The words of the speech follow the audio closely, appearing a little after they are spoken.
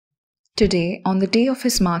Today, on the day of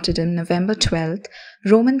his martyrdom, November 12th,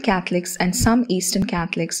 Roman Catholics and some Eastern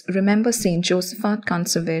Catholics remember Saint Josephat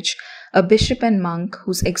Kuncevich, a bishop and monk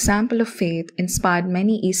whose example of faith inspired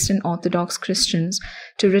many Eastern Orthodox Christians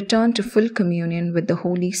to return to full communion with the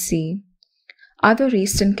Holy See. Other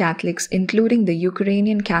Eastern Catholics, including the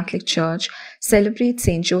Ukrainian Catholic Church, celebrate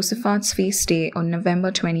Saint Josephat's feast day on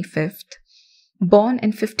November 25th. Born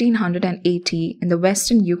in 1580 in the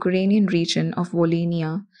western Ukrainian region of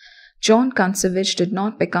Volhynia, John Kuncevich did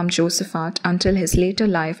not become Josephat until his later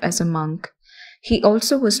life as a monk. He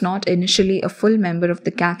also was not initially a full member of the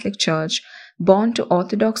Catholic Church, born to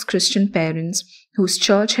Orthodox Christian parents whose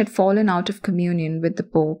church had fallen out of communion with the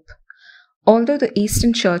Pope. Although the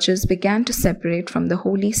Eastern churches began to separate from the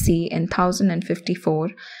Holy See in 1054,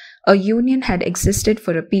 a union had existed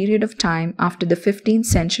for a period of time after the 15th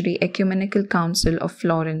century Ecumenical Council of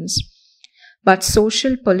Florence. But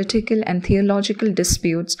social, political, and theological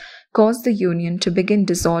disputes caused the union to begin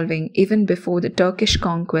dissolving even before the Turkish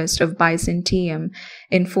conquest of Byzantium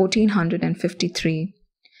in 1453.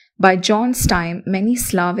 By John's time, many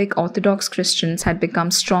Slavic Orthodox Christians had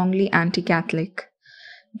become strongly anti-Catholic.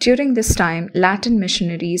 During this time, Latin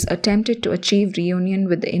missionaries attempted to achieve reunion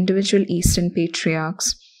with the individual Eastern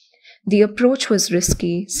patriarchs. The approach was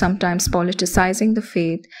risky, sometimes politicizing the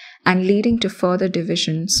faith and leading to further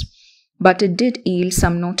divisions. But it did yield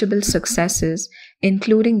some notable successes,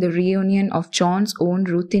 including the reunion of John's own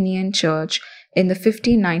Ruthenian church in the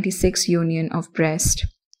 1596 Union of Brest.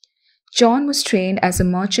 John was trained as a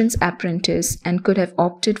merchant's apprentice and could have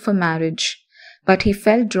opted for marriage, but he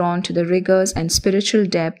felt drawn to the rigors and spiritual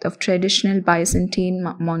depth of traditional Byzantine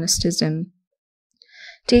monasticism.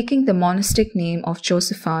 Taking the monastic name of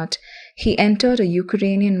Josephat, he entered a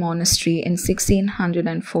Ukrainian monastery in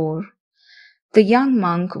 1604. The young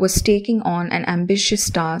monk was taking on an ambitious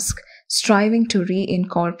task, striving to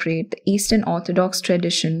reincorporate the Eastern Orthodox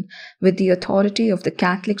tradition with the authority of the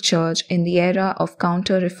Catholic Church in the era of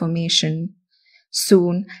Counter-Reformation.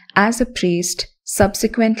 Soon, as a priest,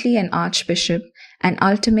 subsequently an archbishop, and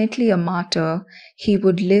ultimately a martyr, he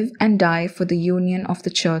would live and die for the union of the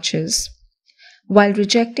churches. While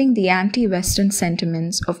rejecting the anti-Western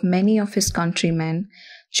sentiments of many of his countrymen,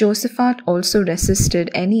 Josephat also resisted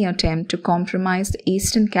any attempt to compromise the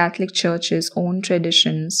Eastern Catholic Church's own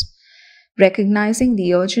traditions. Recognizing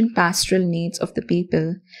the urgent pastoral needs of the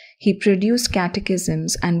people, he produced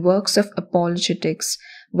catechisms and works of apologetics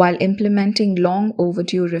while implementing long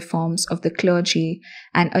overdue reforms of the clergy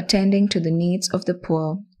and attending to the needs of the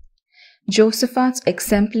poor. Josephat's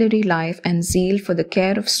exemplary life and zeal for the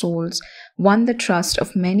care of souls won the trust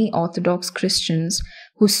of many Orthodox Christians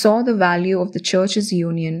who saw the value of the Church's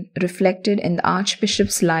union reflected in the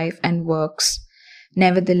Archbishop's life and works.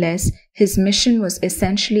 Nevertheless, his mission was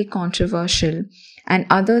essentially controversial, and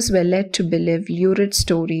others were led to believe lurid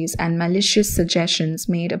stories and malicious suggestions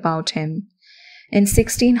made about him. In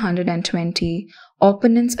 1620,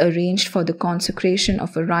 opponents arranged for the consecration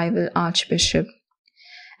of a rival archbishop.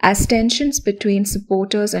 As tensions between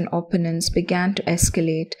supporters and opponents began to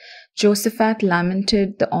escalate, Josephat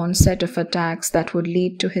lamented the onset of attacks that would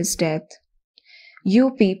lead to his death. "You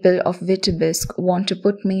people of Vitebsk want to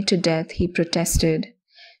put me to death," he protested.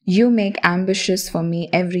 "You make ambushes for me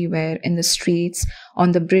everywhere, in the streets,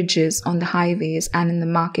 on the bridges, on the highways, and in the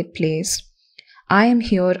marketplace. I am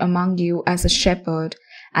here among you as a shepherd,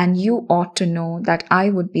 and you ought to know that I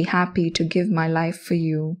would be happy to give my life for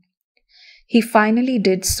you." He finally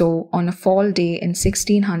did so on a fall day in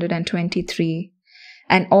 1623.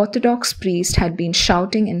 An Orthodox priest had been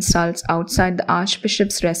shouting insults outside the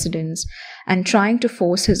archbishop's residence and trying to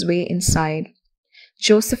force his way inside.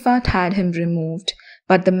 Josephat had him removed,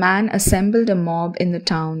 but the man assembled a mob in the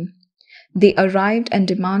town. They arrived and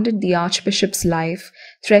demanded the archbishop's life,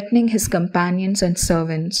 threatening his companions and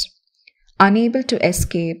servants. Unable to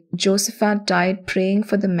escape, Josephat died praying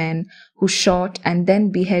for the men who shot and then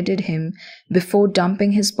beheaded him before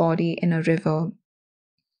dumping his body in a river.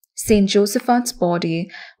 Saint Josephat's body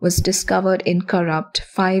was discovered incorrupt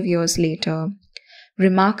 5 years later.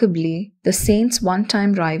 Remarkably, the saint's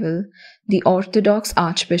one-time rival, the Orthodox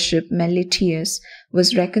Archbishop Melitius,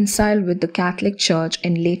 was reconciled with the Catholic Church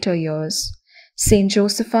in later years. Saint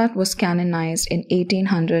Josephat was canonized in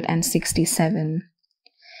 1867.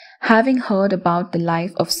 Having heard about the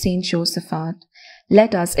life of Saint Josephat,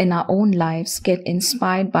 let us in our own lives get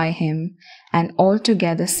inspired by him and all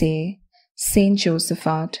together say, "Saint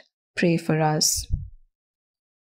Josephat, pray for us."